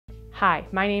Hi,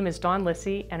 my name is Dawn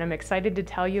Lissy, and I'm excited to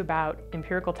tell you about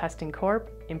Empirical Testing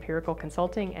Corp, Empirical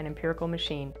Consulting, and Empirical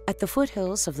Machine. At the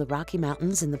foothills of the Rocky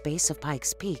Mountains in the base of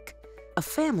Pikes Peak, a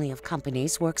family of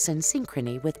companies works in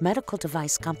synchrony with medical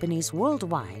device companies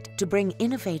worldwide to bring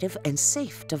innovative and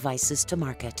safe devices to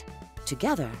market.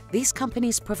 Together, these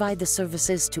companies provide the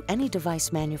services to any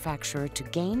device manufacturer to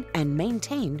gain and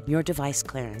maintain your device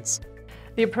clearance.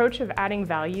 The approach of adding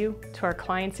value to our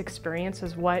clients' experience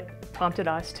is what prompted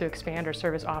us to expand our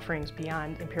service offerings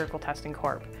beyond Empirical Testing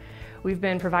Corp. We've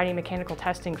been providing mechanical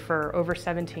testing for over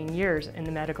 17 years in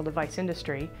the medical device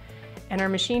industry, and our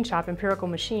machine shop, Empirical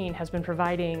Machine, has been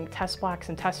providing test blocks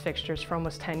and test fixtures for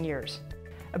almost 10 years.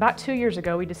 About 2 years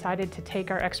ago, we decided to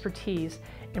take our expertise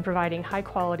in providing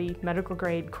high-quality,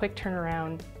 medical-grade, quick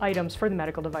turnaround items for the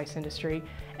medical device industry,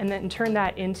 and then turn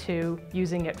that into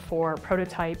using it for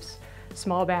prototypes,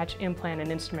 small batch implant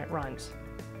and instrument runs.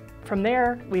 From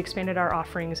there, we expanded our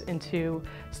offerings into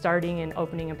starting and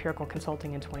opening Empirical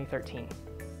Consulting in 2013.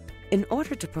 In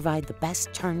order to provide the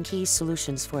best turnkey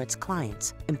solutions for its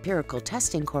clients, Empirical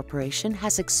Testing Corporation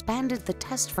has expanded the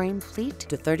test frame fleet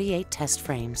to 38 test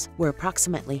frames, where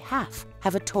approximately half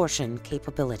have a torsion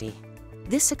capability.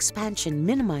 This expansion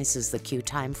minimizes the queue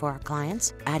time for our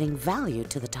clients, adding value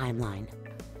to the timeline.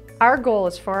 Our goal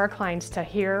is for our clients to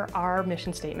hear our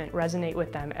mission statement resonate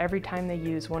with them every time they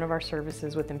use one of our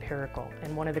services with Empirical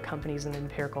and one of the companies in the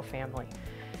Empirical family.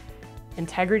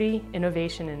 Integrity,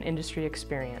 innovation, and industry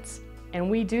experience. And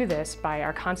we do this by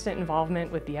our constant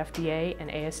involvement with the FDA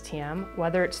and ASTM,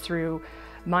 whether it's through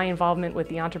my involvement with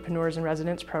the Entrepreneurs in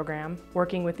Residence program,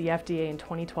 working with the FDA in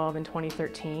 2012 and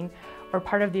 2013, or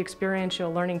part of the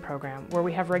Experiential Learning program, where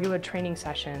we have regular training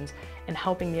sessions and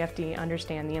helping the FDA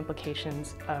understand the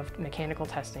implications of mechanical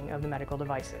testing of the medical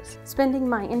devices. Spending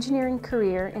my engineering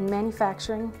career in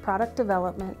manufacturing, product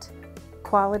development,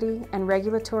 quality, and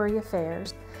regulatory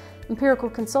affairs, Empirical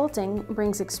Consulting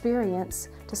brings experience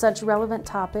to such relevant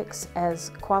topics as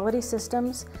quality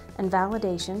systems and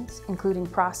validations, including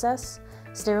process,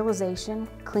 sterilization,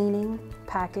 cleaning,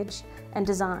 package, and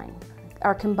design.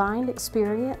 Our combined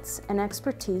experience and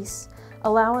expertise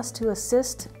allow us to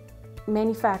assist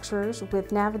manufacturers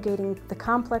with navigating the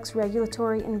complex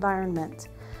regulatory environment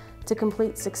to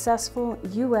complete successful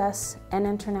U.S. and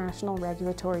international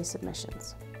regulatory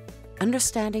submissions.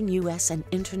 Understanding U.S. and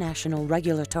international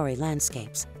regulatory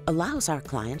landscapes allows our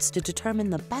clients to determine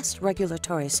the best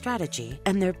regulatory strategy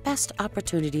and their best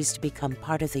opportunities to become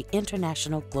part of the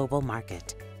international global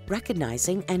market.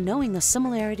 Recognizing and knowing the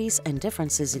similarities and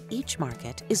differences in each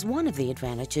market is one of the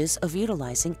advantages of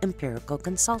utilizing Empirical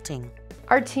Consulting.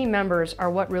 Our team members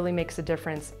are what really makes a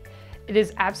difference. It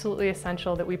is absolutely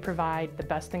essential that we provide the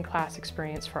best-in-class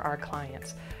experience for our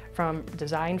clients. From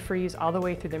design freeze all the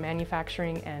way through the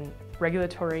manufacturing and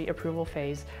regulatory approval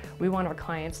phase, we want our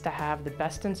clients to have the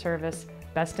best in service,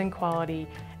 best in quality,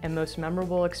 and most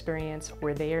memorable experience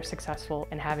where they are successful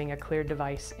in having a cleared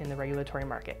device in the regulatory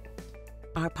market.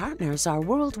 Our partners are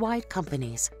worldwide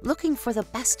companies looking for the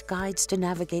best guides to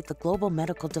navigate the global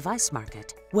medical device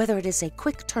market. Whether it is a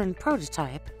quick-turn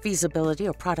prototype, feasibility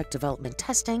or product development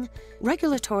testing,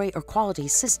 regulatory or quality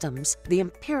systems, the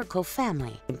Empirical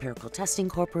family, Empirical Testing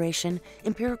Corporation,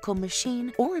 Empirical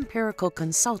Machine, or Empirical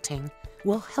Consulting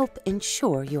will help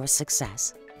ensure your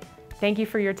success. Thank you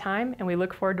for your time, and we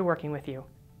look forward to working with you.